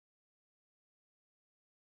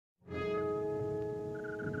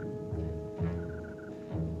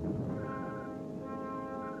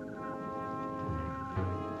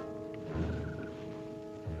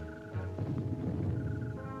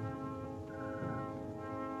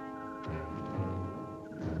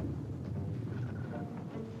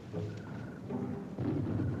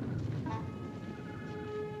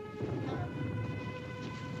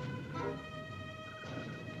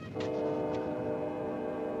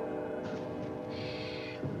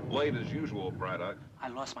Late as usual, Braddock. I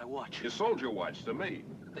lost my watch. You sold your watch to me.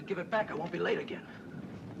 Then give it back. I won't be late again.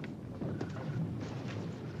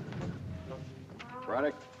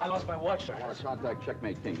 Braddock? I lost my watch, sir. Contact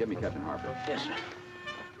Checkmate King. Give me Captain Harper. Yes, sir.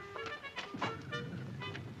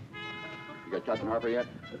 You got Captain Harper yet?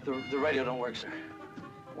 The radio don't work, sir.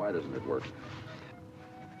 Why doesn't it work?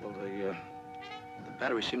 Well, the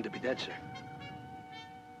batteries seem to be dead, sir.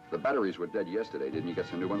 The batteries were dead yesterday. Didn't you get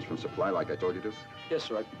some new ones from Supply like I told you to? Yes,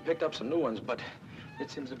 sir. I picked up some new ones, but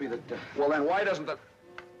it seems to be that... Well, then why doesn't the...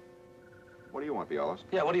 What do you want, Pialis?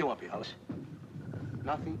 Yeah, what do you want, Pialis?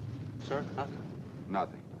 Nothing, sir. Nothing.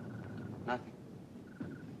 Nothing. Nothing.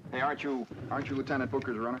 Hey, aren't you Lieutenant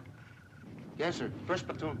Booker's runner? Yes, sir. First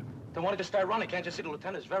platoon. Then why don't you start running? Can't you see the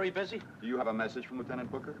lieutenant's very busy? Do you have a message from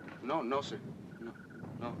Lieutenant Booker? No, sir.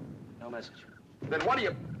 No message. Then what are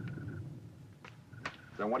you...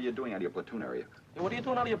 Then what are you doing out of your platoon area? Yeah, what are you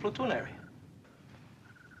doing out of your platoon area?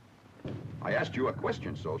 I asked you a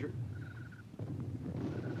question, soldier.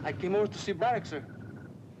 I came over to see Braddock, sir.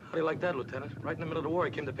 How do you like that, Lieutenant? Right in the middle of the war,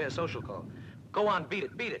 he came to pay a social call. Go on, beat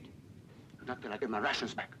it, beat it. Not till I get my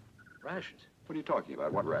rations back. Rations? What are you talking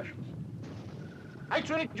about? What rations? I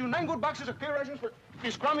traded you 9 good boxes of clear rations for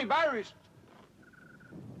these crummy batteries.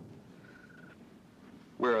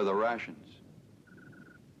 Where are the rations?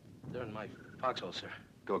 They're in my foxhole, sir.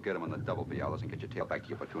 Go get them on the double, Pialis, and get your tail back to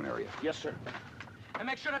your platoon area. Yes, sir. And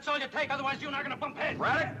make sure that's all you take, otherwise you and I are gonna bump heads.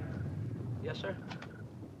 Braddock? Yes, sir.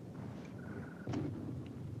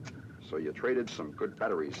 So you traded some good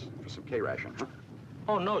batteries for some K-ration, huh?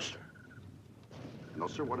 Oh, no, sir. No,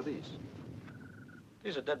 sir. What are these?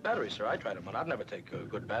 These are dead batteries, sir. I tried them, but I'd never take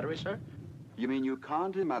good batteries, sir. You mean you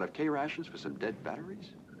conned him out of K-rations for some dead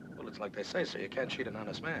batteries? Well, it's like they say, sir. You can't cheat an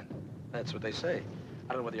honest man. That's what they say.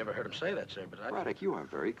 I don't know whether you ever heard him say that, sir, but I... Braddock, you are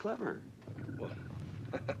very clever. Well,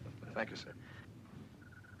 thank you, sir.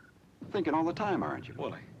 Thinking all the time, aren't you?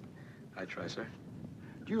 Well, I try, sir.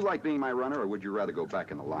 Do you like being my runner, or would you rather go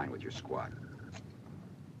back in the line with your squad?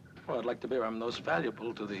 Well, I'd like to be where I'm most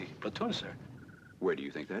valuable to the platoon, sir. Where do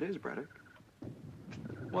you think that is, Braddock?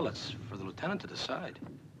 Well, it's for the lieutenant to decide.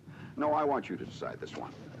 No, I want you to decide this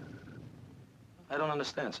one. I don't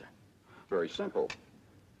understand, sir. Very simple.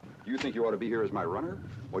 Do you think you ought to be here as my runner,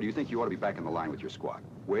 or do you think you ought to be back in the line with your squad?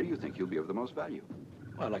 Where do you think you'll be of the most value?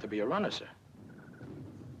 Well, I'd like to be a runner, sir.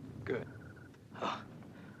 Good. Oh,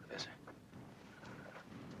 yes, sir.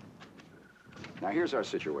 Now, here's our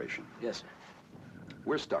situation. Yes, sir.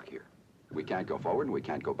 We're stuck here. We can't go forward and we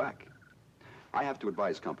can't go back. I have to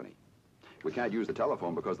advise company. We can't use the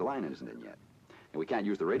telephone because the line isn't in yet. And we can't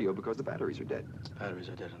use the radio because the batteries are dead. The batteries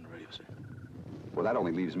are dead on the radio, sir. Well, that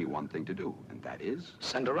only leaves me one thing to do, and that is...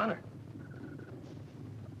 Send a runner.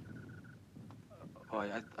 Oh,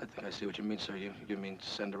 I think I see what you mean, sir. You mean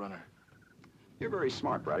send a runner. You're very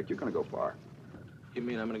smart, Braddock. You're going to go far. You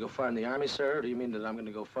mean I'm going to go far in the Army, sir, or do you mean that I'm going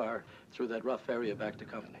to go far through that rough area back to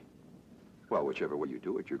company? Well, whichever way you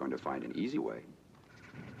do it, you're going to find an easy way.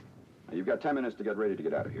 Now, you've got 10 minutes to get ready to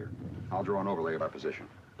get out of here. I'll draw an overlay of our position.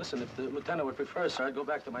 Listen, if the lieutenant would prefer, sir, I'd go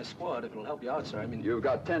back to my squad if it'll help you out, sir. I mean... You've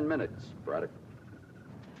got 10 minutes, Braddock.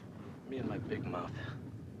 Me and my big mouth.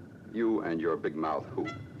 You and your big mouth who?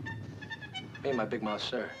 Me and my big mouth,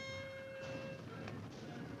 sir.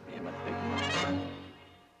 Me and my big mouth.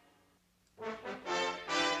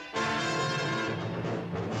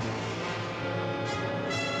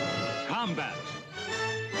 Combat.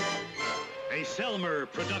 A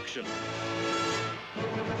Selmer production.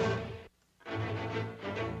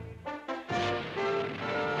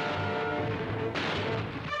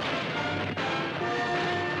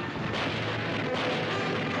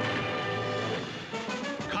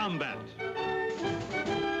 Combat.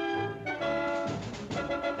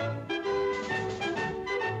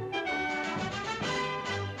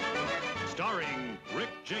 Starring Rick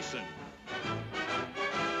Jason.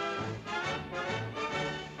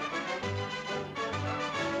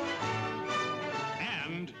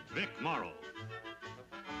 And Vic Morrow.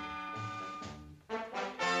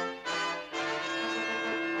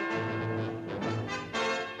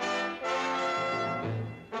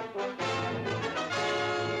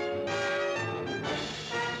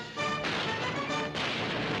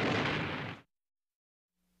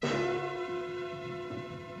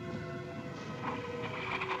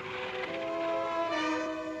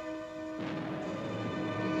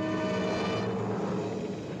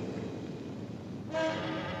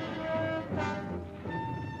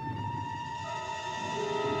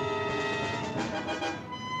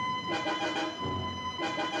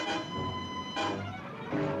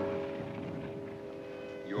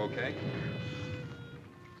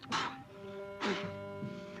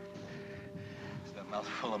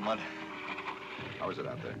 Mouthful of mud. How is it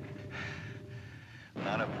out there?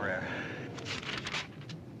 Not a prayer.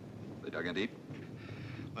 They dug in deep?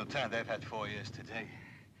 Lieutenant, they've had 4 years today.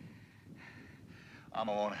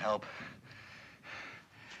 Alma won't help.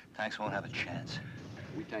 Tanks won't have a chance.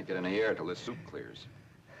 We can't get any air till this soup clears.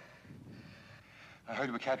 I heard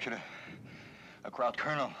we captured a crowd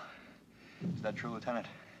colonel. Is that true, Lieutenant?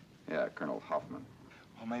 Yeah, Colonel Hoffman.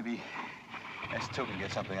 Well, maybe S2 can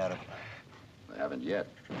get something out of him. They haven't yet.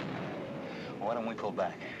 Well, why don't we pull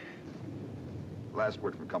back? Last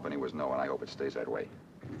word from company was no, and I hope it stays that way.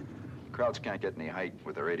 Crowds can't get any height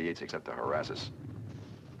with their 88s except to harass us.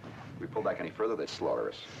 If we pull back any further, they'd slaughter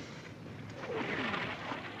us.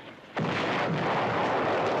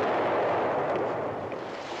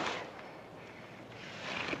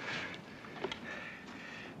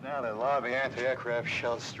 Now they'll lob the anti-aircraft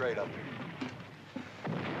shells straight up.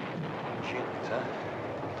 Cheapens, huh?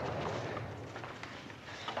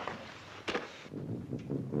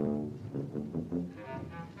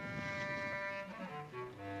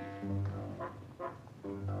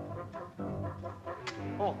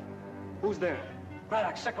 Oh, who's there?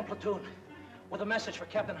 Braddock, 2nd Platoon, with a message for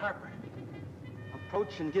Captain Harper.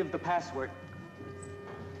 Approach and give the password.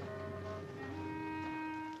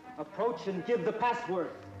 Approach and give the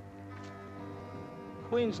password.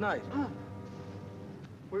 Queen's Night. Huh.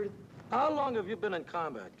 Where did... How long have you been in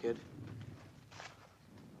combat, kid?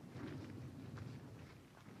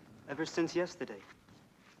 Ever since yesterday.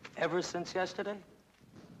 Ever since yesterday?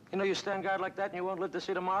 You know you stand guard like that and you won't live to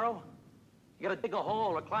see tomorrow? You gotta dig a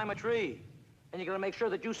hole or climb a tree. And you gotta make sure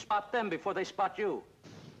that you spot them before they spot you.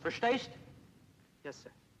 Verstehst? Yes,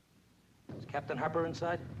 sir. Is Captain Harper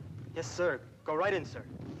inside? Yes, sir. Go right in, sir.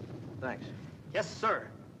 Thanks. Yes, sir.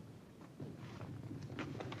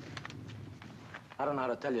 I don't know how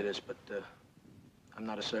to tell you this, but I'm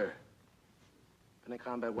not a sir. Been in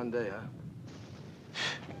combat 1 day, huh?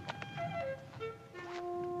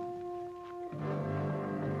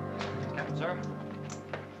 Captain, sir.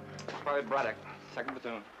 Private Braddock, 2nd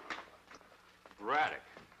Platoon. Braddock.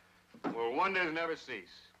 Well, wonders never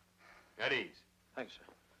cease. At ease. Thanks, sir.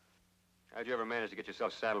 How'd you ever manage to get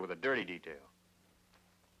yourself saddled with a dirty detail?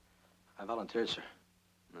 I volunteered, sir.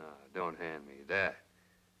 No, don't hand me that.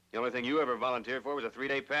 The only thing you ever volunteered for was a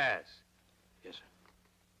 3-day pass. Yes,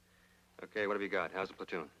 sir. Okay, what have you got? How's the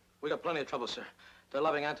platoon? We got plenty of trouble, sir. They're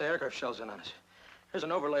lobbing anti-aircraft shells in on us. Here's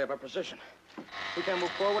an overlay of our position. We can't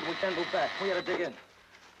move forward, we can't move back. We gotta dig in.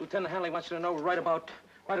 Lieutenant Hanley wants you to know we're right about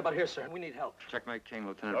here, sir, and we need help. Checkmate King,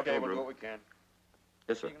 Lieutenant. Okay, we'll Fulbrook. do what we can.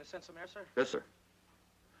 Yes, sir. You gonna send some air, sir? Yes, sir.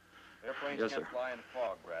 Airplanes Yes, can't sir. fly in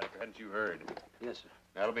fog, Braddock. Hadn't you heard? Yes, sir.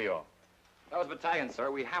 That'll be all. That was battalion,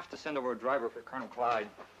 sir. We have to send over a driver for Colonel Clyde.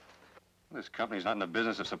 This company's not in the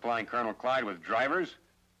business of supplying Colonel Clyde with drivers.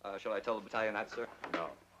 Shall I tell the battalion that, sir? No.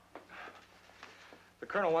 The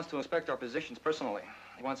colonel wants to inspect our positions personally.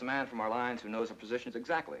 He wants a man from our lines who knows our positions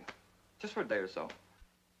exactly. Just for a day or so.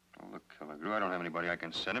 Oh, look, Killigrew, I don't have anybody I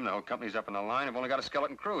can send him. The whole company's up on the line. I've only got a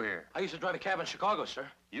skeleton crew here. I used to drive a cab in Chicago, sir.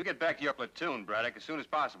 You get back to your platoon, Braddock, as soon as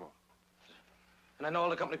possible. And I know all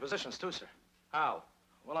the company positions, too, sir. How?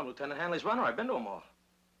 Well, I'm Lieutenant Hanley's runner. I've been to them all.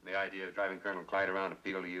 The idea of driving Colonel Clyde around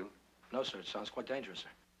appeal to you? No, sir. It sounds quite dangerous, sir.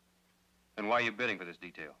 Then why are you bidding for this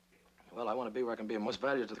detail? Well, I want to be where I can be of most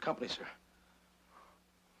value to the company, sir.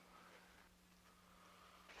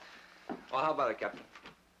 Well, how about it, Captain?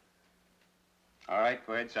 All right,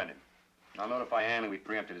 go ahead, send him. I'll notify Hanley we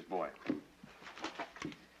preempted his boy.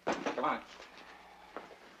 Come on.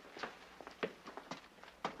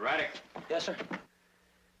 Braddock. Yes, sir.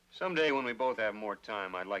 Someday when we both have more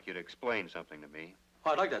time, I'd like you to explain something to me.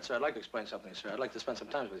 Oh, I'd like that, sir. I'd like to explain something, sir. I'd like to spend some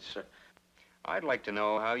time with you, sir. I'd like to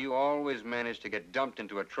know how you always manage to get dumped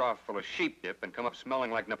into a trough full of sheep dip and come up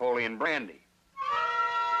smelling like Napoleon brandy.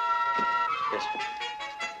 Yes, sir.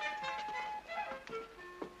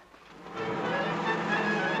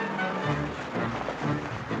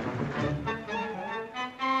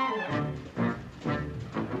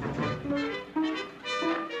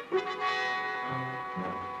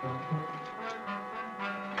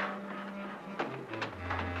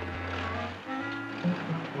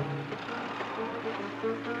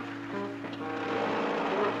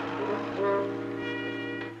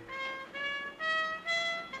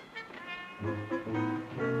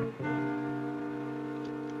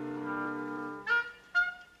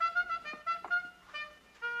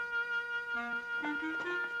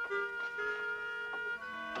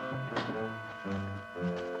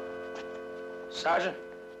 Sergeant,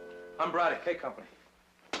 I'm Braddock, K Company.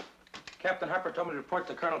 Captain Harper told me to report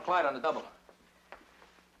to Colonel Clyde on the double.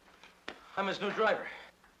 I'm his new driver.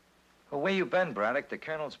 Well, where you been, Braddock? The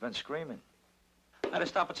colonel's been screaming. I had to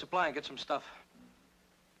stop at Supply and get some stuff.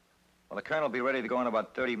 Well, the colonel will be ready to go in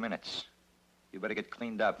about 30 minutes. You better get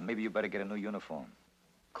cleaned up. Maybe you better get a new uniform.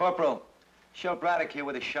 Corporal, show Braddock here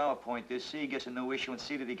where the shower point is. See he gets a new issue and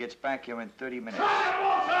see that he gets back here in 30 minutes.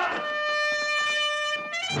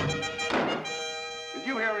 Did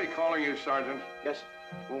you hear me calling you, Sergeant? Yes.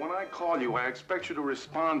 Well, when I call you, I expect you to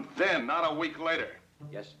respond then, not a week later.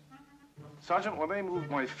 Yes. Sergeant, when they moved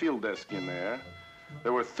my field desk in there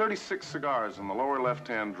were 36 cigars in the lower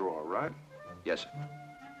left-hand drawer, right? Yes, sir.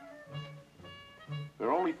 There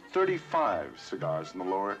are only 35 cigars in the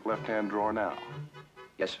lower left-hand drawer now.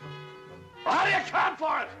 Yes, sir. Well, how do you count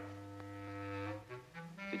for it?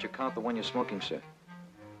 Did you count the one you're smoking, sir?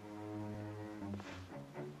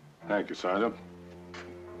 Thank you, Sergeant.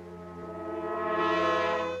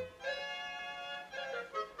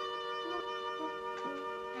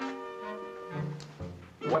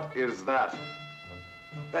 What is that?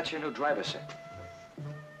 That's your new driver, sir.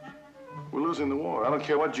 We're losing the war. I don't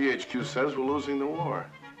care what GHQ says, we're losing the war.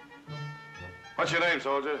 What's your name,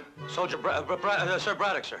 soldier? Sir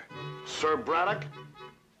Braddock, sir. Sir Braddock?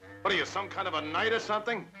 What are you, some kind of a knight or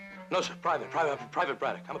something? No, sir, Private Braddock.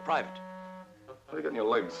 I'm a private. What do you got in your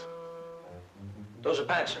legs? Those are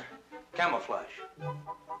pants, sir. Camouflage.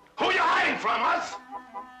 Who are you hiding from, us?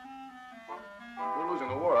 We're losing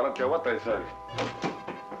the war. I don't care what they say.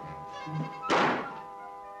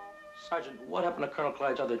 Sergeant, what happened to Colonel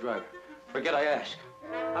Clyde's other driver? Forget I asked.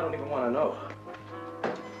 I don't even want to know.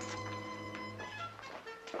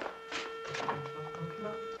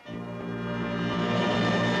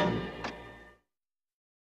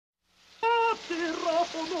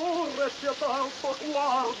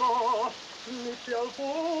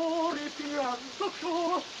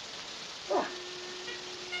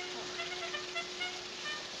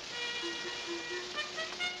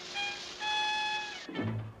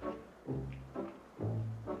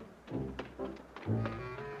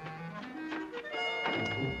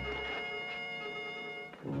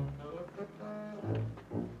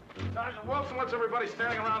 Sergeant Wilson, what's everybody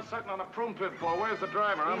standing around sucking on the prune pit for? Where's the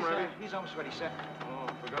driver? I'm ready. He's almost ready, sir. Oh,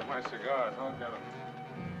 forgot my cigars. I'll get them.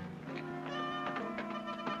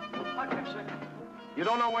 What, sir? You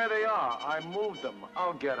don't know where they are. I moved them.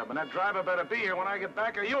 I'll get them. And that driver better be here when I get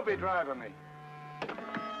back or you'll be driving me.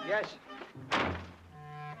 Yes.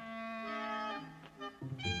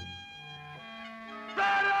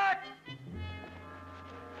 Braddock!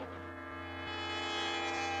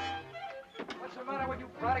 What's the matter with you,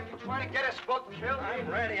 Braddock? You trying to get us both killed? I'm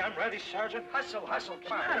ready, Sergeant. Hustle, hustle, What's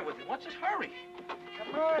come the on. matter with you? What's this hurry?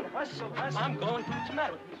 Come on, hustle, hustle. I'm going. What's the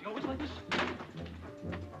matter with you? Is he always like this?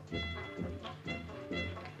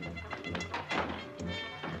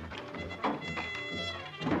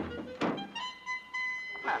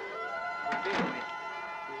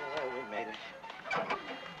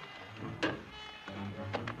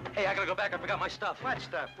 Hey, I gotta go back. I forgot my stuff. What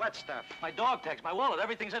stuff? What stuff? My dog tags, my wallet,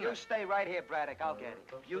 everything's in there. You stay right here, Braddock. I'll get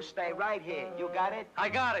it. You stay right here. You got it? I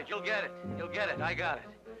got it. You'll get it. You'll get it. I got it.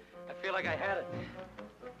 I feel like I had it.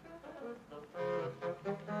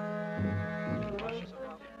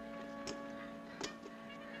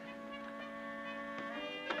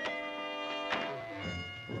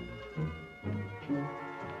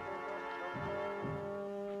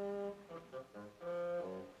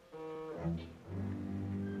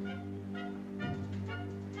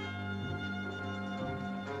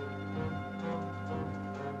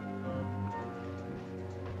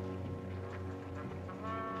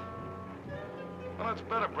 Well, that's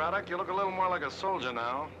better, Braddock. You look a little more like a soldier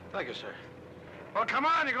now. Thank you, sir. Well, come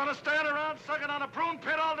on. You're going to stand around sucking on a prune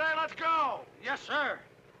pit all day? Let's go. Yes, sir.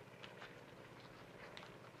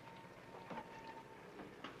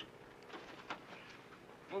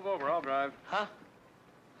 Move over. I'll drive. Huh?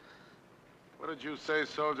 What did you say,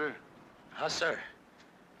 soldier? Huh, sir?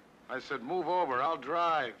 I said move over. I'll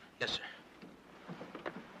drive. Yes, sir.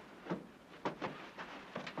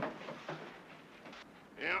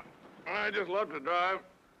 Yeah, I just love to drive.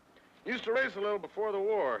 Used to race a little before the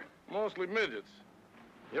war, mostly midgets.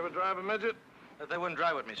 You ever drive a midget? They wouldn't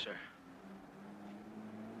drive with me, sir.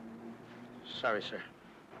 Sorry, sir.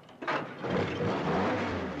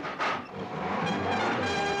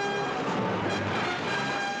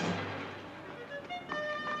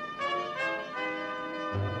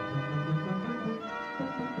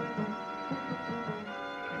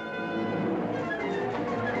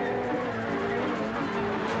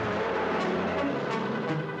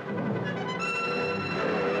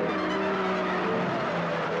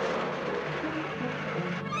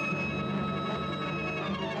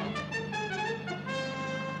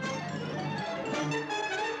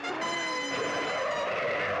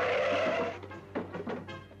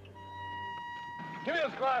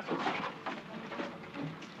 his glasses.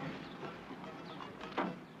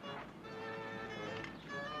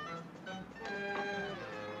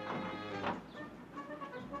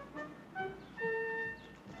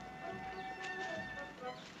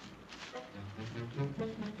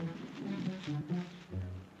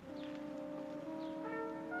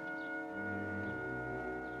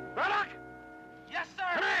 Braddock! Yes, sir.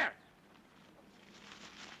 Come here!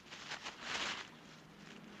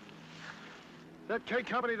 Is that K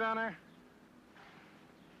Company down there?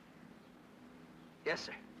 Yes,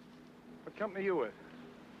 sir. What company are you with?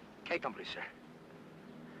 K Company, sir.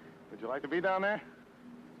 Would you like to be down there?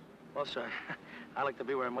 Well, sir, I like to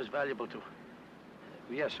be where I'm most valuable to.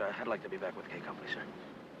 Yes, sir, I'd like to be back with K Company, sir.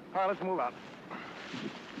 All right, let's move out.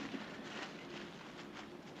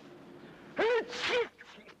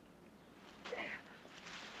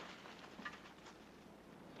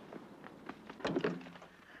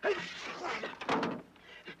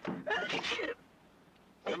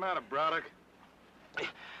 What's the matter, Braddock?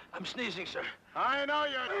 I'm sneezing, sir. I know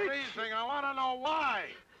you're sneezing. I want to know why.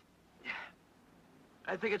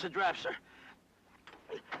 I think it's a draft, sir.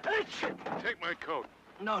 Take my coat.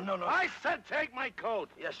 No. I said take my coat.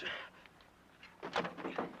 Yes, sir.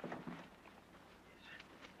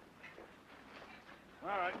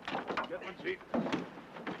 All right, get my seat.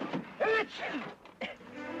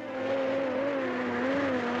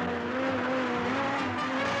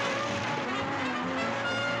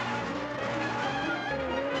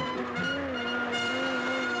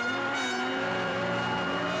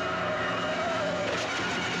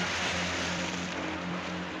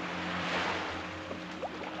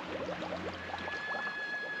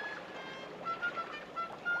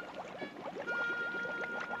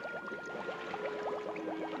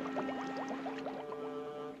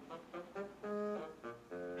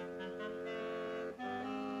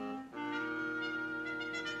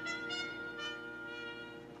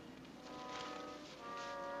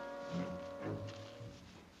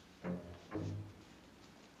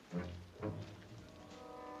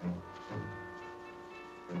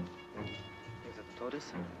 Ist er tot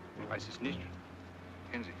ist? Weiß es nicht.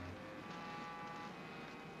 Kennen Sie?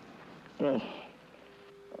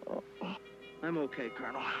 I'm okay,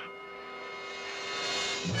 Colonel.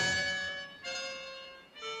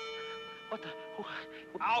 What the...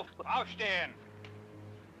 Aufstehen!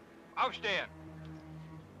 Aufstehen!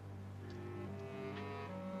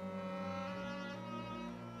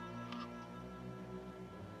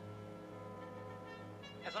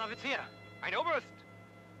 Er ist ein Offizier. Ein Oberst!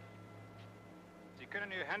 Sie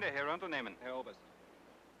können Ihre Hände herunternehmen, Herr Oberst.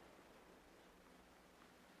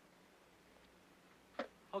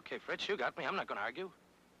 Okay, Fritz, you got me. I'm not going to argue.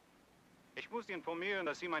 Ich muss Sie informieren,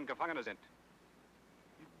 dass Sie mein Gefangener sind.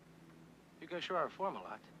 You guys sure are a formal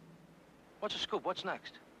lot. What's the scoop? What's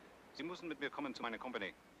next? Sie müssen mit mir kommen zu meiner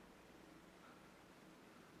Company.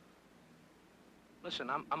 Listen,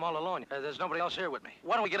 I'm all alone. There's nobody else here with me.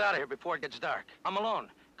 Why don't we get out of here before it gets dark? I'm alone.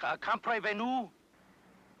 Comprenez-vous?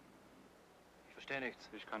 Ich verstehe nichts.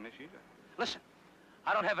 Ich kann nicht wieder. Listen,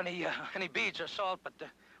 I don't have any beads or salt, but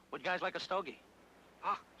would you guys like a stogie?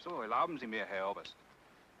 Ach, so, erlauben Sie mir, Herr Oberst.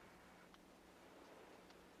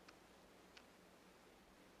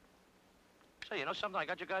 Say, you know something? I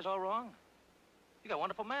got you guys all wrong. You got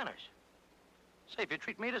wonderful manners. Say, if you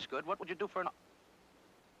treat me this good, what would you do for an...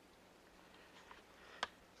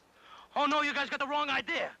 Oh, no, you guys got the wrong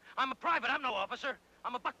idea. I'm a private. I'm no officer.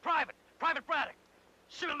 I'm a buck private. Private Braddock.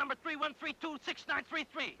 Serial number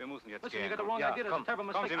 31326933. Wir müssen jetzt Listen, gehen. you got the wrong idea. That's a terrible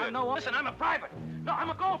Kommen mistake. Sie I'm mit. no... Listen, I'm a private. No, I'm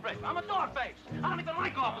a goldface. I'm a dogface. I don't even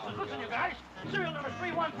like officers. Listen, you guys. Serial number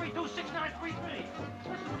 31326933.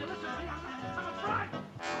 Listen, will you listen to me? I'm a private.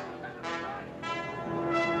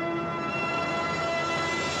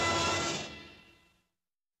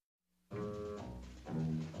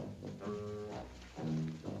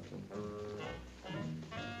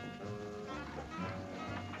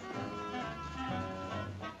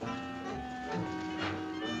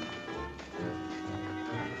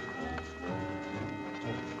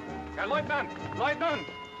 Herr Leutnant! Leutnant!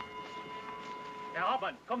 Herr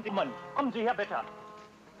Hauptmann, kommen Sie, Mann. Kommen Sie her, bitte.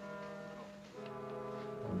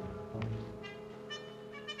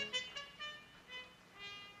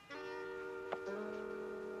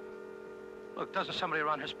 Look, doesn't somebody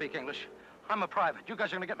around here speak English? I'm a private. You guys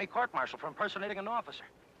are going to get me court-martialed for impersonating an officer.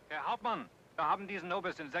 Herr Hauptmann, wir haben diesen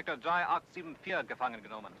Oberst in Sektor 3874 gefangen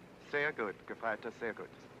genommen. Sehr gut, Gefreiter, sehr gut.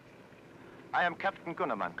 I am Captain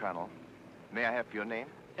Gunnerman, Colonel. May I have your name?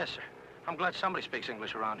 Yes, sir. I'm glad somebody speaks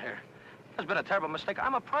English around here. There's been a terrible mistake.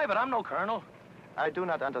 I'm a private. I'm no colonel. I do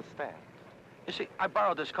not understand. You see, I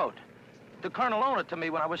borrowed this coat. The colonel loaned it to me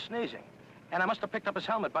when I was sneezing. And I must have picked up his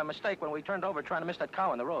helmet by mistake when we turned over trying to miss that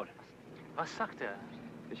cow in the road. Was sagt er?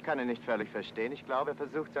 Ich kann ihn nicht völlig verstehen. Ich glaube, er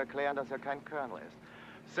versucht zu erklären, dass er kein Colonel ist.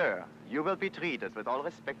 Sir, you will be treated with all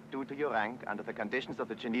respect due to your rank under the conditions of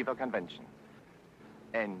the Geneva Convention.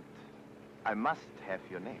 And I must have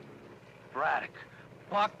your name. Braddock.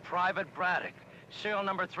 Buck Private Braddock. Serial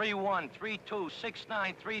number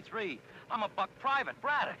 31326933. I'm a Buck Private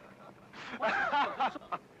Braddock.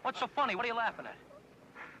 What's so funny? What are you laughing at?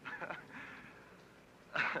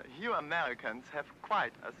 You Americans have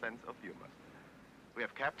quite a sense of humor. We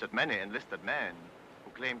have captured many enlisted men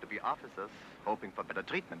who claim to be officers, hoping for better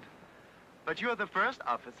treatment. But you're the first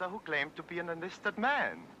officer who claimed to be an enlisted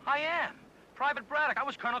man. I am. Private Braddock. I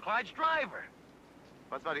was Colonel Clyde's driver.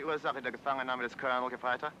 Was war die Ursache der Gefangennahme des Colonel,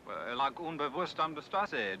 Gefreiter? Lag unbewusst an der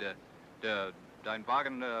Straße. Dein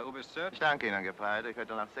Wagen, Oberst Sir? Ich danke Ihnen, Gefreiter. Ich werde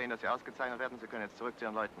danach sehen, dass Sie ausgezeichnet werden. Sie können jetzt zurück zu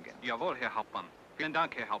Ihren Leuten gehen. Jawohl, Herr Hauptmann. Vielen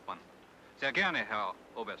Dank, Herr Hauptmann. Sehr gerne, Herr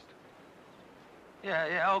Oberst.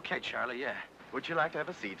 Yeah, okay, Charlie, yeah. Would you like to have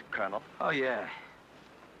a seat, Colonel? Oh, yeah.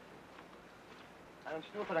 Einen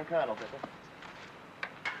Stuhl für den Colonel, bitte.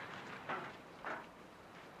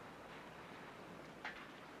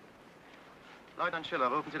 Leutnant Schiller,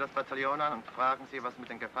 rufen Sie das Bataillon an und fragen Sie, was mit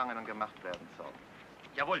den Gefangenen gemacht werden soll.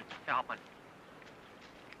 Jawohl, Herr Hauptmann.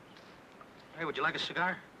 Hey, would you like a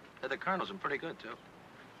cigar? The Colonel's are pretty good, too.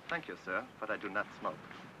 Thank you, sir, but I do not smoke.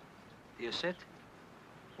 Do you sit?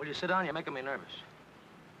 Will you sit down? You're making me nervous.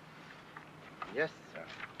 Yes, sir.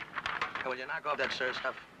 Hey, will you knock off that sir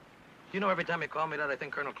stuff? You know, every time you call me that, I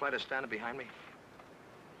think Colonel Clyde is standing behind me.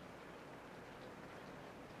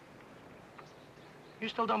 You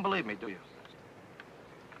still don't believe me, do you?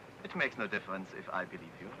 It makes no difference if I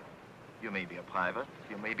believe you. You may be a private,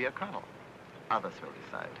 you may be a colonel. Others will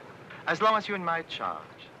decide. As long as you're in my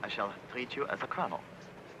charge, I shall treat you as a colonel.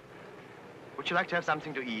 Would you like to have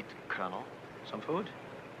something to eat, Colonel? Some food?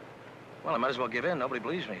 Well, I might as well give in. Nobody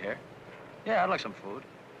believes me here. Yeah, I'd like some food.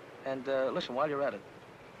 And, listen, while you're at it,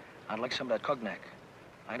 I'd like some of that cognac.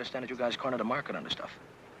 I understand that you guys cornered the market on this stuff.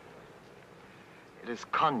 It is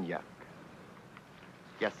cognac.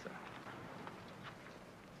 Yes, sir.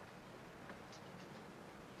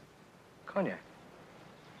 Cognac?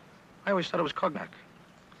 I always thought it was cognac.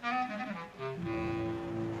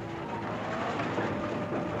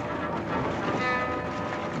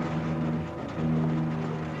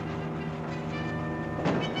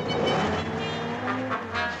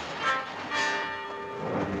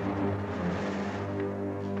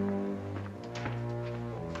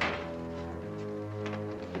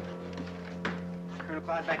 Colonel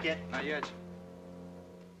Clyde back yet? Not yet.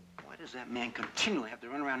 Why does that man continually have to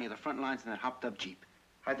run around near the front lines in that hopped-up Jeep?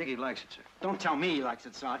 I think he likes it, sir. Don't tell me he likes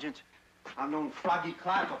it, Sergeant. I've known Froggy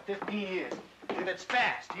Clyde for 15 years. If it's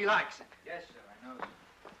fast, he likes it. Yes, sir, I know, sir.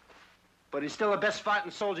 But he's still the best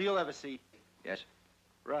fighting soldier you'll ever see. Yes?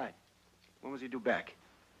 Right. When was he due back?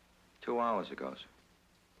 2 hours ago, sir.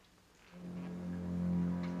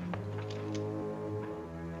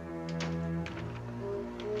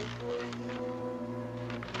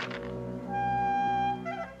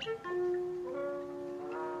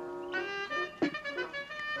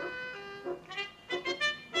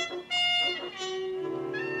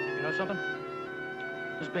 You know something?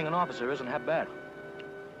 This being an officer isn't half bad.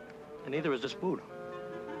 And neither is this food.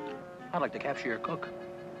 I'd like to capture your cook.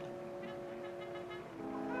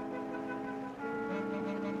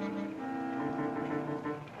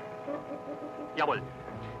 Jawohl.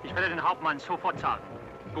 Ich werde den Hauptmann sofort sagen.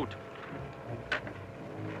 Gut.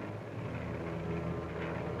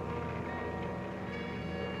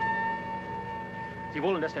 Sie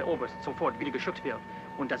wollen, dass der Oberst sofort wieder geschützt wird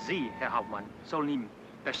und dass Sie, Herr Hauptmann, sollen ihn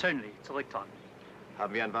persönlich zurücktragen.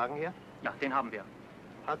 Haben wir einen Wagen hier? Ja, den haben wir.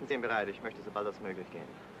 Halten Sie ihn bereit, ich möchte so bald als möglich gehen.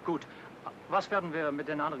 Gut. Was werden wir mit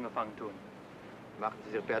den anderen Gefangenen tun? Machen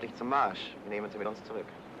Sie sich fertig zum Marsch. Nehmen Sie mit uns zurück.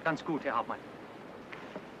 Ganz gut, Herr Hauptmann.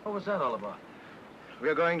 What was that all about?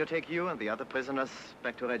 We're going to take you and the other prisoners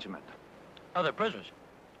back to regiment. Other prisoners?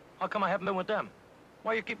 How come I haven't been with them?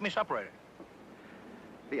 Why you keep me separated?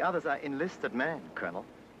 The others are enlisted men, Colonel.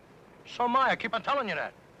 So am I. I keep on telling you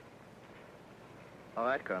that. All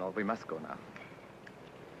right, Colonel, we must go now.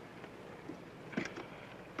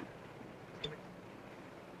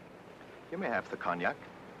 You may have the cognac.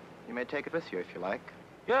 You may take it with you if you like.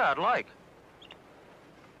 Yeah, I'd like.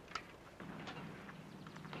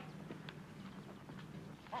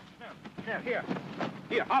 Hier.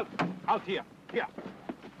 Hier, halt. Halt hier. Hier.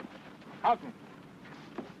 Halten.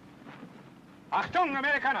 Achtung,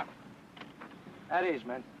 Amerikaner. At ease,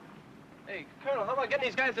 man. Hey, Colonel, how about getting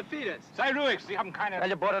these guys to feed us? Sei ruhig, Sie haben keine... Tell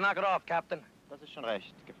your boy to knock it off, Captain. Das ist schon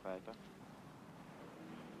recht, Gefreiter.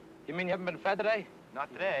 You mean you haven't been fed today?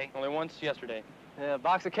 Not today. Only once yesterday. Yeah, a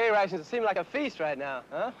box of K-rations seem like a feast right now,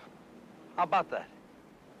 huh? How about that?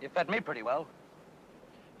 You fed me pretty well.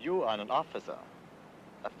 You are an officer.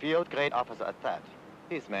 A field-grade officer at that.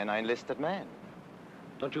 These men are enlisted men.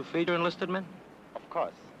 Don't you feed your enlisted men? Of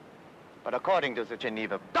course. But according to the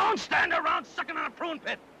Geneva... Don't stand around sucking on a prune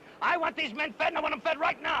pit. I want these men fed, and I want them fed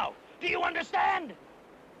right now. Do you understand?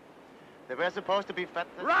 They were supposed to be fed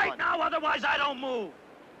this Right morning. now, otherwise I don't move.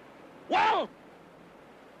 Well?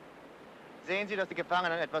 Sehen Sie, dass die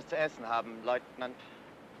Gefangenen etwas zu essen haben, Leutnant.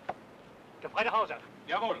 Gefreiter Hauser.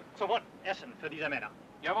 Jawohl. Sofort Essen für diese Männer.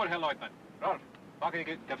 Jawohl, Herr Leutnant. Rolf, backe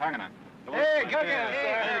die Gefangenen. Hey, good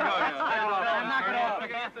Hey, I'm not gonna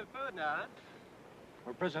get some food now, huh?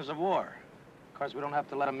 We're prisoners of war. Of course, we don't have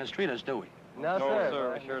to let them mistreat us, do we? No,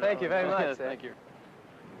 sir. Thank you very much, sir. Thank you.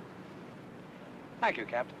 Thank you,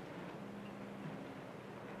 Captain.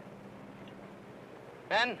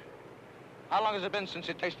 Ben, how long has it been since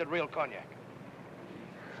you tasted real cognac?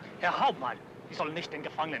 Herr Hauptmann, Sie sollen nicht den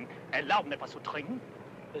Gefangenen erlauben, etwas zu trinken.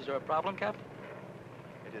 Is there a problem, Captain?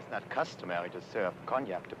 It is not customary to serve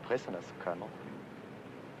cognac to prisoners, Colonel.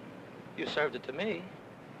 You served it to me.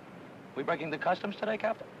 We breaking the customs today,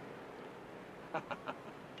 Captain?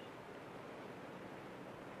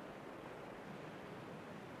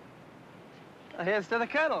 Here's to the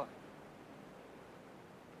Colonel.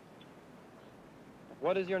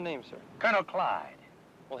 What is your name, sir? Colonel Clyde.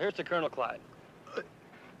 Well, here's to Colonel Clyde.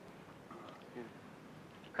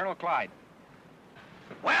 Colonel Clyde.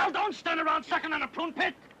 Well, don't stand around sucking on a prune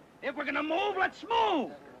pit. If we're gonna move, let's move.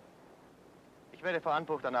 Ich werde vor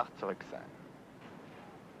Anbruch der Nacht zurück sein.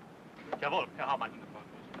 Jawohl, Herr Hauptmann.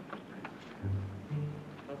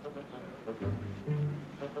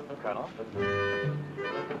 Colonel?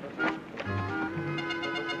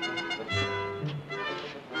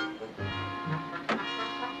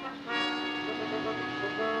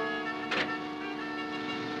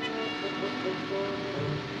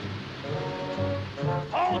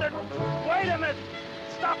 Hold it! Wait a minute!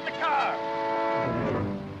 Stop the car!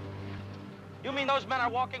 You mean those men are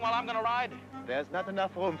walking while I'm gonna ride? There's not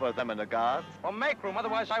enough room for them in the guards. Well, make room,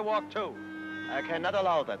 otherwise I walk too. I cannot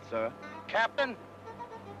allow that, sir. Captain,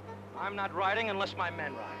 I'm not riding unless my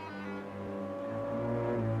men ride.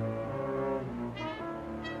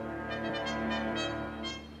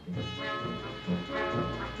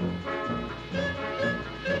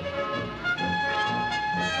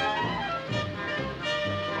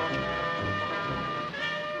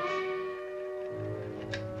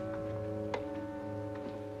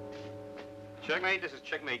 Checkmate, this is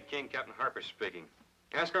Checkmate King, Captain Harper speaking.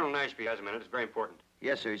 Ask Colonel Nash if he has a minute. It's very important.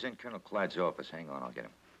 Yes, sir. He's in Colonel Clyde's office. Hang on, I'll get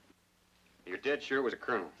him. You're dead sure it was a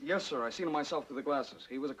colonel? Yes, sir. I seen him myself through the glasses.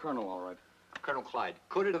 He was a colonel, all right. Colonel Clyde.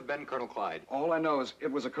 Could it have been Colonel Clyde? All I know is it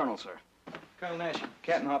was a colonel, sir. Colonel Nash,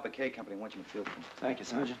 Captain Harper K Company wants you to field for him. Thank you,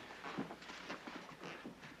 Sergeant.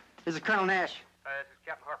 This is Colonel Nash. This is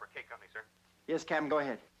Captain Harper, K Company, sir. Yes, Captain, go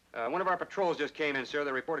ahead. One of our patrols just came in, sir.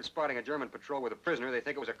 They reported spotting a German patrol with a prisoner. They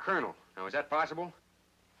think it was a colonel. Now, is that possible?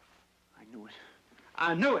 I knew it.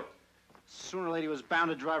 I knew it! Sooner or later, he was bound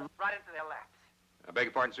to drive Right into their laps. I beg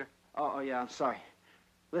your pardon, sir? Oh, yeah, I'm sorry.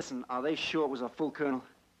 Listen, are they sure it was a full colonel?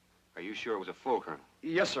 Are you sure it was a full colonel?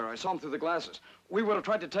 Yes, sir. I saw him through the glasses. We would have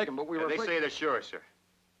tried to take him, but we were They afraid... say they're sure, sir.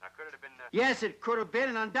 Now, could it have been... Yes, it could have been,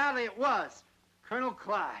 and undoubtedly it was. Colonel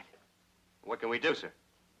Clyde. What can we do, sir?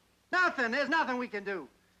 Nothing. There's nothing we can do.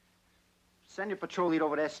 Send your patrol lead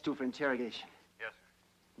over to S2 for interrogation. Yes,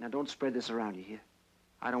 sir. Now, don't spread this around, you hear?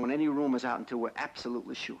 I don't want any rumors out until we're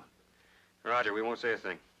absolutely sure. Roger, we won't say a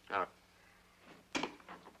thing. Out.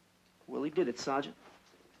 Well, he did it, Sergeant.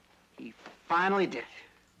 He finally did it.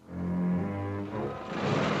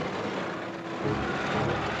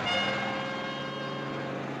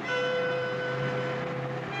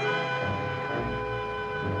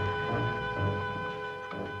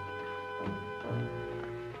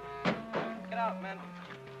 Get out, men.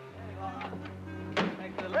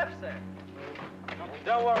 Take to the left, sir.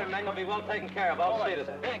 Don't worry, man. You'll be well taken care of. I'll see to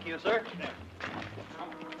that. Thank you, sir.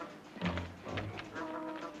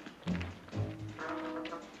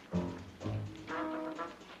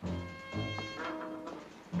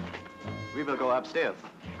 We will go upstairs,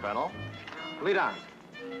 Colonel. Lead on.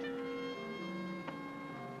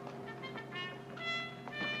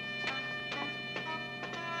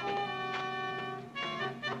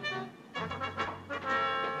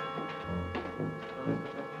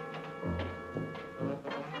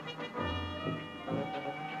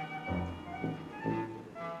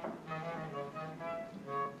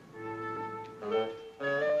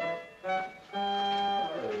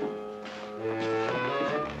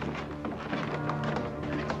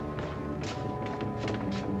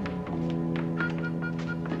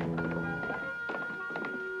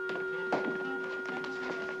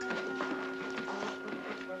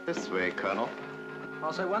 This way, Colonel.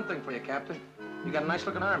 I'll say one thing for you, Captain. You got a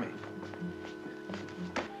nice-looking army.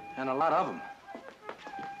 And a lot of them.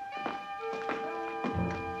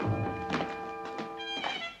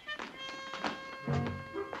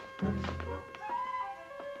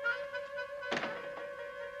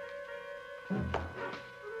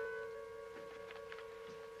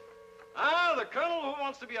 Ah, the colonel who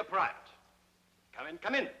wants to be a private. Come in,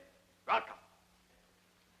 come in. Welcome.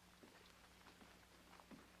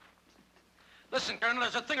 Listen, Colonel,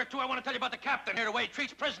 there's a thing or two I want to tell you about the captain here, the way he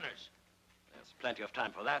treats prisoners. There's plenty of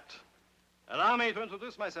time for that. Allow me to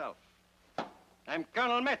introduce myself. I'm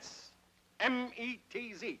Colonel Metz,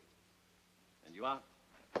 M-E-T-Z. And you are?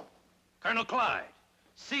 Colonel Clyde,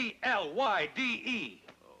 C-L-Y-D-E.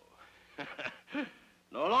 Oh.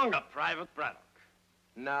 No longer Private Braddock.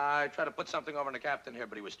 Nah, I tried to put something over on the captain here,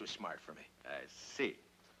 but he was too smart for me. I see.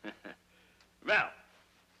 Well,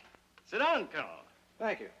 sit down, Colonel.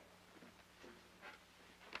 Thank you.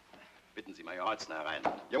 Bitten Sie Major Holzner herein.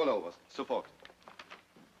 Jawohl, Oberst. Sofort.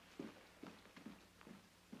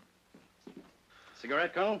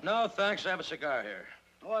 Cigarette, Colonel? No, thanks. I have a cigar here.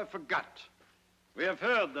 Oh, I forgot. We have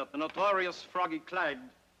heard that the notorious Froggy Clyde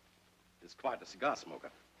is quite a cigar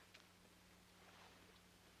smoker.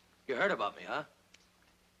 You heard about me, huh?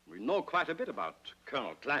 We know quite a bit about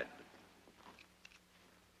Colonel Clyde.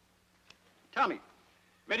 Tell me,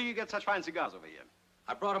 where do you get such fine cigars over here?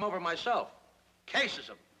 I brought them over myself. Cases of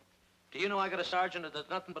them. Do you know I got a sergeant that does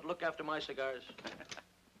nothing but look after my cigars?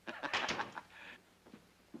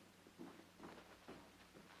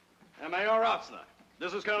 Major Rotzner,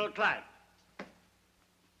 this is Colonel Clyde.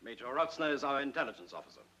 Major Rotzner is our intelligence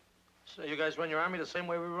officer. So you guys run your army the same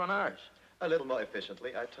way we run ours? A little more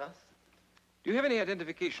efficiently, I trust. Do you have any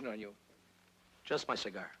identification on you? Just my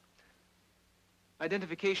cigar.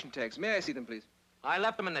 Identification tags. May I see them, please? I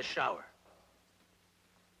left them in the shower.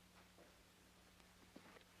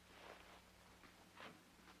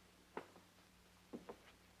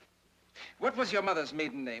 What was your mother's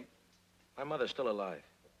maiden name? My mother's still alive.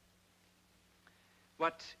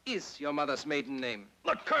 What is your mother's maiden name?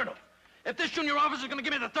 Look, Colonel, if this junior officer's gonna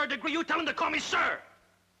give me the 3rd degree, you tell him to call me sir.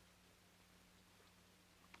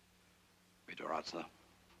 Major Rotzner.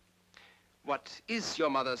 What is your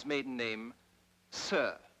mother's maiden name,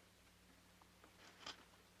 sir?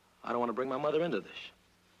 I don't want to bring my mother into this.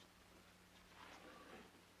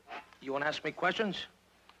 You want to ask me questions?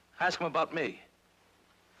 Ask them about me.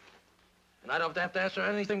 And I don't have to answer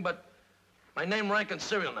anything but my name, rank, and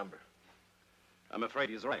serial number. I'm afraid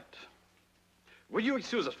he's right. Will you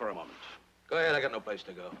excuse us for a moment? Go ahead, I got no place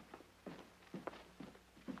to go.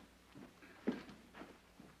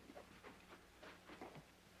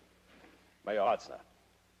 Major Rotzner,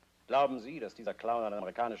 glauben Sie, dass dieser Clown ein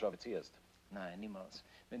amerikanischer Offizier ist? Nein, niemals.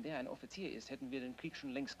 Wenn der ein Offizier ist, hätten wir den Krieg schon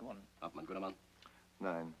längst gewonnen. Hauptmann Gunnermann.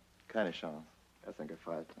 Nein, keine Chance. Er ist ein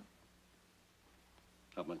Gefeilter.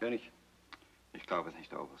 Hauptmann König. Ich glaube es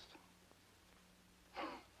nicht, Oberst.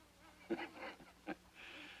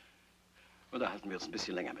 Unterhalten wir uns ein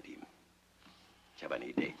bisschen länger mit ihm. Ich habe eine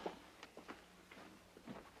Idee.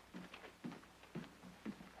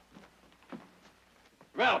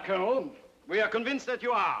 Well, Colonel, we are convinced that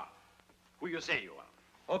you are who you say you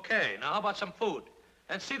are. Okay, now how about some food?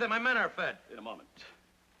 And see that my men are fed. In a moment.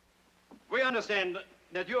 We understand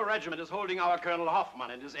that your regiment is holding our Colonel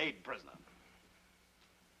Hoffman and his aide prisoner.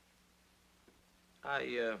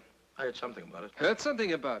 I heard something about it. Heard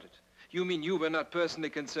something about it? You mean you were not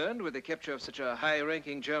personally concerned with the capture of such a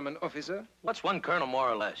high-ranking German officer? What's one colonel, more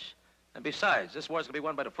or less? And besides, this war's gonna be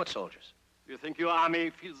won by the foot soldiers. You think your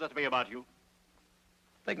army feels that way about you?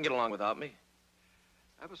 They can get along without me.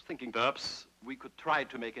 I was thinking perhaps we could try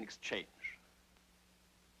to make an exchange.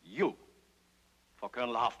 You for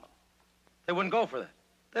Colonel Hoffman. They wouldn't go for that.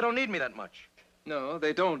 They don't need me that much. No,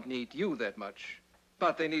 they don't need you that much.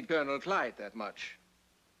 But they need Colonel Clyde that much.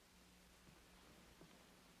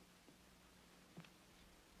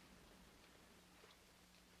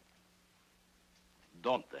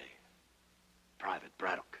 Don't they, Private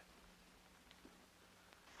Braddock?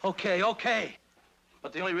 Okay, okay.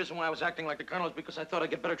 But the only reason why I was acting like the colonel is because I thought I'd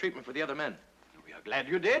get better treatment for the other men. We are glad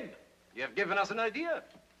you did. You have given us an idea.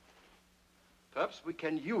 Perhaps we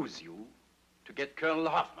can use you to get Colonel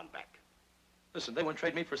Hoffman back. Listen, they wouldn't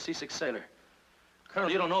trade me for a C6 sailor. Colonel,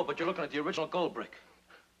 you don't know, but you're looking at the original gold brick.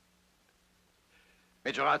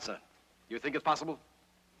 Major Rotzner, you think it's possible?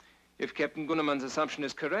 If Captain Gunnermann's assumption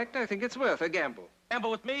is correct, I think it's worth a gamble. Gamble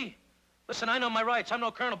with me? Listen, I know my rights. I'm no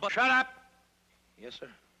colonel, but... Shut up! Yes, sir.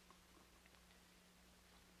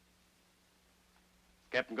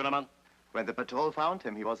 Captain Gunnermann? When the patrol found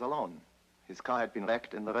him, he was alone. His car had been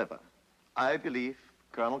wrecked in the river. I believe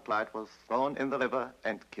Colonel Clyde was thrown in the river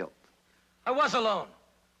and killed. I was alone.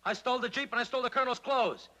 I stole the Jeep and I stole the Colonel's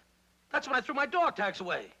clothes. That's when I threw my dog tags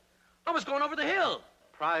away. I was going over the hill.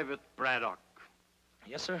 Private Braddock,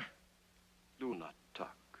 Yes, sir. do not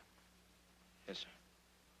talk. Yes, sir.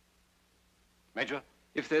 Major?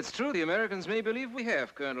 If that's true, the Americans may believe we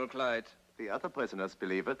have Colonel Clyde. The other prisoners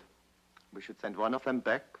believe it. We should send one of them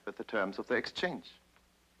back with the terms of the exchange.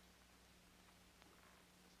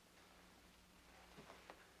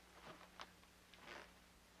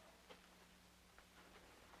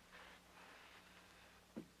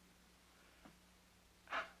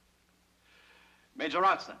 Major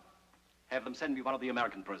Rotston, have them send me one of the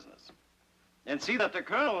American prisoners. And see that the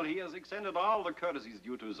colonel, he has extended all the courtesies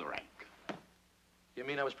due to his rank. You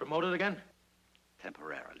mean I was promoted again?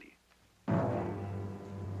 Temporarily.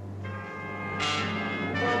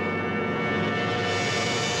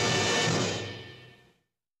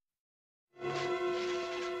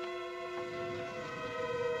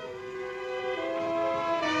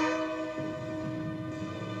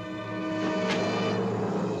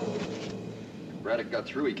 Braddock got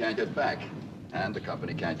through, he can't get back. And the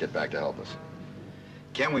company can't get back to help us.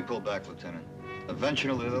 Can we pull back, Lieutenant?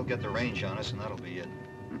 Eventually, they'll get the range on us, and that'll be it.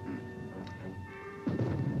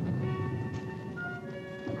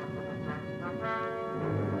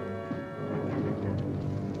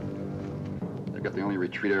 They've got the only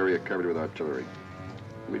retreat area covered with artillery.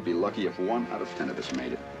 We'd be lucky if 1 out of 10 of us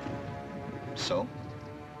made it. So?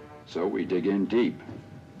 So we dig in deep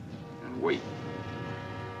and wait.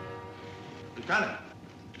 Lieutenant!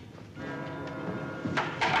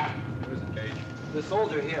 Where's the cage? The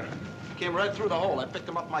soldier here. Came right through the hole. I picked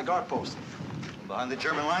him up my guard post. Behind the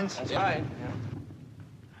German lines? That's right.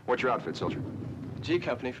 What's your outfit, soldier? G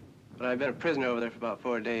Company, but I've been a prisoner over there for about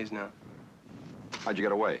 4 days now. How'd you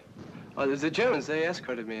get away? Oh, there's the Germans. They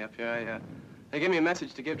escorted me up here. They gave me a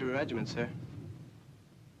message to give to the regiment, sir.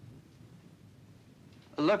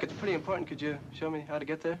 Look, it's pretty important. Could you show me how to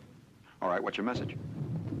get there? All right, what's your message?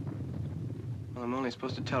 Well, I'm only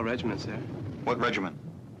supposed to tell regiment, sir. What regiment?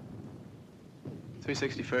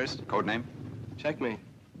 361st. Code name? Checkmate.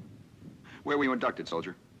 Where were you inducted,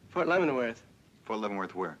 soldier? Fort Leavenworth, Fort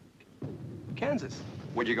Leavenworth where? Kansas.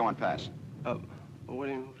 Where'd you go on pass? Oh, well, what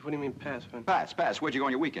do you mean pass? Pass. Where'd you go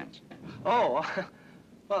on your weekends? Oh,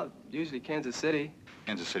 well, usually Kansas City.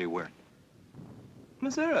 Kansas City where?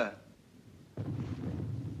 Missouri.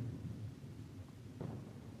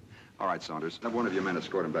 All right, Saunders. Have one of your men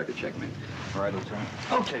escort him back to checkmate. All right, Lieutenant.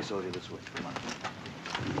 Okay, soldier, this way. Come on.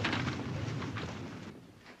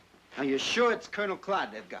 Are you sure it's Colonel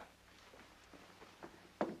Clyde they've got?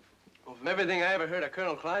 Well, from everything I ever heard of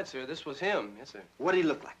Colonel Clyde, sir, this was him. Yes, sir. What'd he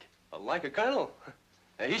look like? Well, like a colonel.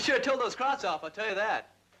 He sure tilled those Krauts off, I'll tell you that.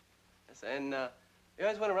 Yes, and he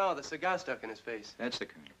always went around with a cigar stuck in his face. That's the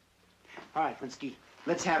colonel. All right, Linsky,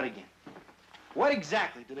 let's have it again. What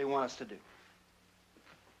exactly do they want us to do?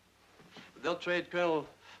 They'll trade Colonel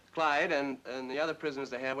Clyde and the other prisoners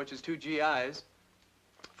they have, which is 2 GIs,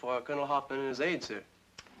 for Colonel Hoffman and his aides, sir.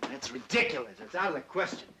 That's ridiculous. It's out of the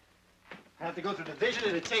question. I have to go through division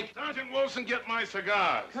and take... Sergeant Wilson, get my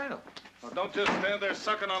cigars. Colonel. Well, don't just stand there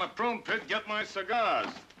sucking on a prune pit. Get my cigars.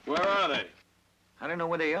 Where are they? I don't know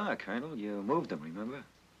where they are, Colonel. You moved them, remember?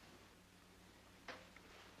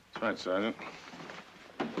 That's right, Sergeant.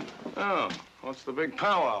 Oh, what's the big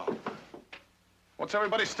powwow? What's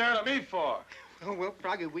everybody staring at me for? Oh, well,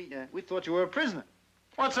 Froggy, we thought you were a prisoner.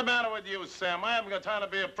 What's the matter with you, Sam? I haven't got time to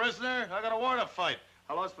be a prisoner. I got a war to fight.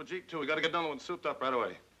 I lost for Jeep, too. We got to get done with souped up right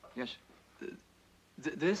away. Yes.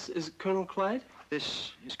 This is Colonel Clyde?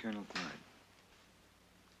 This is Colonel Clyde.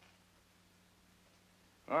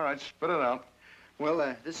 All right, spit it out.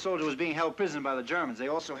 Well, this soldier was being held prisoner by the Germans. They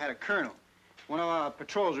also had a colonel. One of our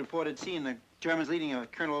patrols reported seeing the Germans leading a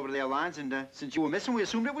colonel over their lines, and since you were missing, we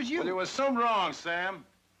assumed it was you. Well, you assumed wrong, Sam.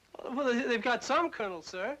 Well, they've got some colonels,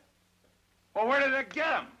 sir. Well, where did they get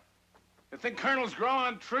them? You think colonels grow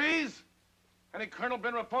on trees? Any colonel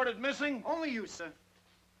been reported missing? Only you, sir.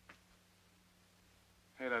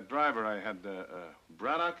 Hey, that driver I had,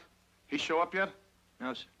 Braddock, he show up yet?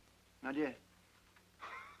 No, sir. Not yet.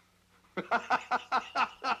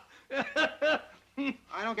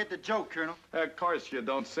 I don't get the joke, Colonel. Of course you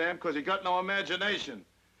don't, Sam, because you got no imagination.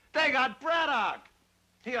 They got Braddock.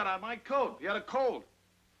 He had on my coat. He had a cold.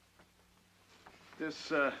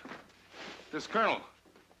 This colonel,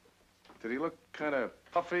 did he look kind of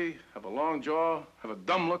puffy, have a long jaw, have a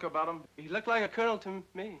dumb look about him? He looked like a colonel to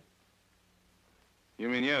me. You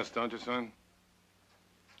mean yes, don't you, son?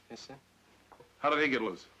 Yes, sir. How did he get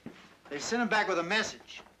loose? They sent him back with a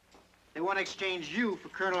message. They want to exchange you for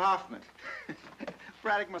Colonel Hoffman.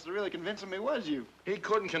 Braddock must have really convinced him it was you. He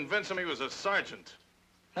couldn't convince him he was a sergeant.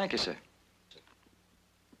 Thank you, sir.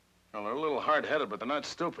 Well, they're a little hard-headed, but they're not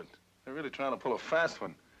stupid. They're really trying to pull a fast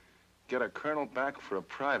one. Get a colonel back for a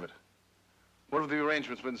private. What have the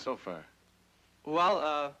arrangements been so far?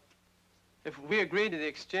 Well, if we agreed to the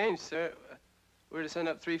exchange, sir, we're to send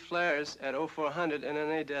up 3 flares at 0400, and then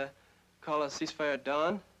they'd call a ceasefire at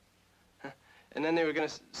dawn. And then they were going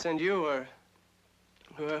to send you or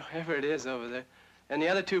whoever it is over there, and the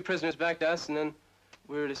other 2 prisoners back to us, and then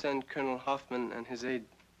we were to send Colonel Hoffman and his aide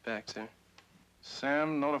back, sir.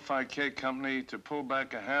 Sam, notify K Company to pull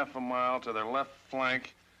back a half a mile to their left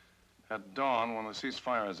flank at dawn when the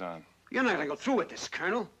ceasefire is on. You're not going to go through with this,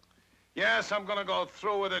 Colonel. Yes, I'm going to go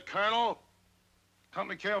through with it, Colonel.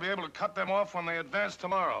 Company K will be able to cut them off when they advance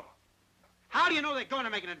tomorrow. How do you know they're going to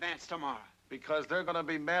make an advance tomorrow? Because they're going to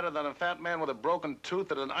be madder than a fat man with a broken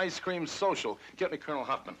tooth at an ice cream social. Get me Colonel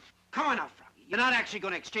Hoffman. Come on now, Froggy. You're not actually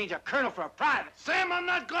going to exchange a colonel for a private. Sam, I'm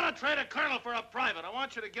not going to trade a colonel for a private. I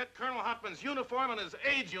want you to get Colonel Hoffman's uniform and his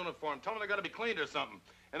aide's uniform. Tell them they got to be cleaned or something.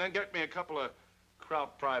 And then get me a couple of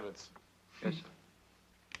Kraut privates. Yes, sir.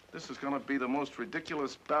 This is going to be the most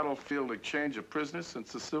ridiculous battlefield exchange of prisoners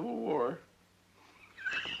since the Civil War.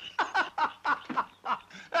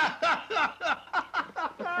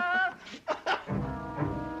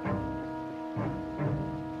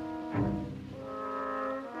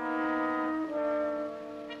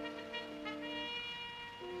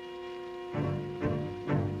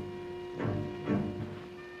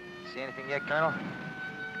 See anything yet, Colonel?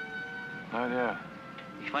 Not yet.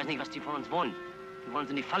 Ich weiß nicht, was die von uns wollen. Die wollen uns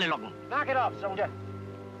in die Falle locken. Knock it off, soldier.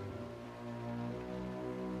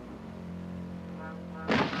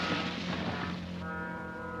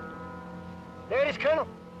 There it is, Colonel.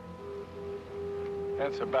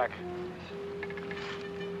 Answer back.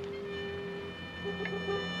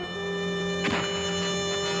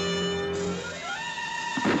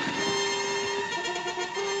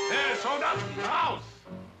 There, Soldat! Raus!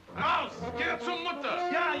 Raus! Geh zum Mutter!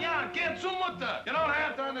 Ja, geh zum Mutter! You don't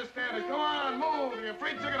have to understand it. Go on, move. You're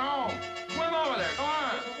free ticket home. Swim over there. Go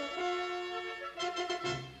on.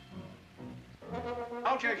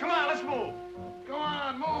 Okay, come on, let's move. Go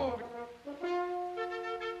on, move.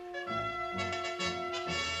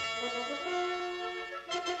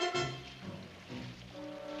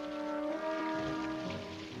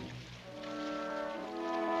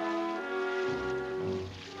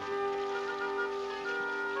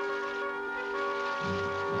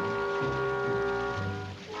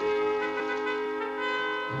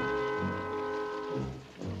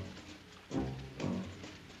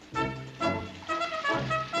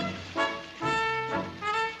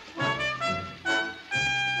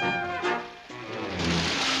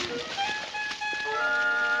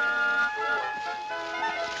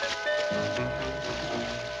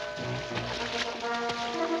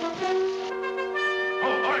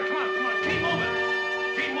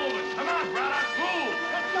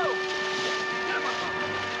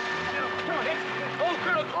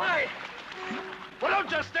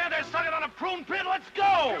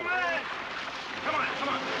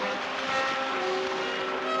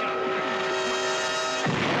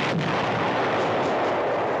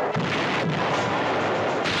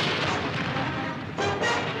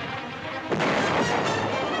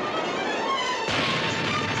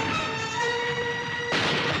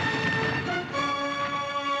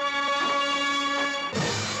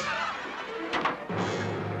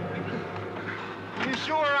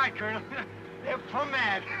 Colonel. They're plumb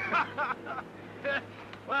mad.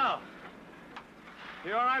 Well,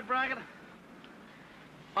 you all right, Brackett?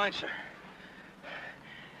 Fine, sir.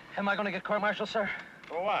 Am I going to get court-martialed, sir?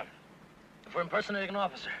 For what? For impersonating an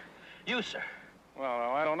officer. You, sir.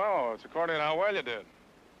 Well, I don't know. It's according to how well you did.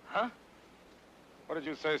 Huh? What did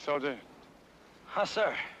you say, soldier? Huh,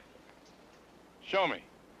 sir? Show me.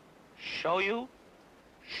 Show you?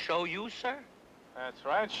 Show you, sir? That's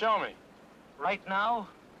right. Show me. Right now?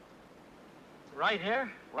 Right here?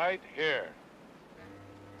 Right here.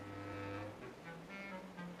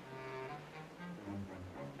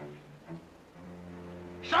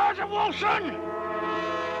 Sergeant Wilson!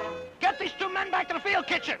 Get these two men back to the field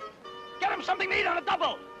kitchen. Get them something to eat on a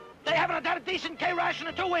double. They haven't had a decent K ration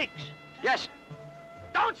in 2 weeks. Yes.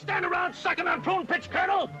 Don't stand around sucking on prune pits,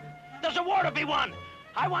 Colonel. There's a war to be won.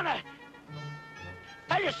 I want to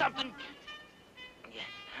tell you something.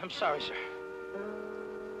 I'm sorry, sir.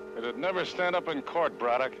 It'd never stand up in court,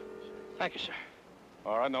 Braddock. Thank you, sir.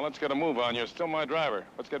 All right, now let's get a move on. You're still my driver.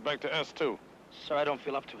 Let's get back to S2. Sir, I don't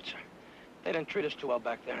feel up to it, sir. They didn't treat us too well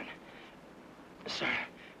back there. And... Sir,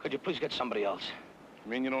 could you please get somebody else?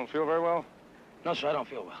 You mean you don't feel very well? No, sir, I don't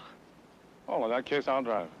feel well. Oh, in that case, I'll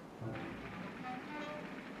drive.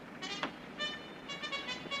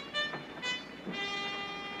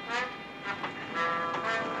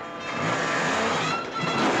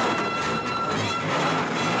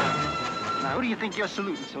 Now, who do you think you're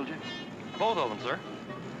saluting, soldier? Both of them, sir.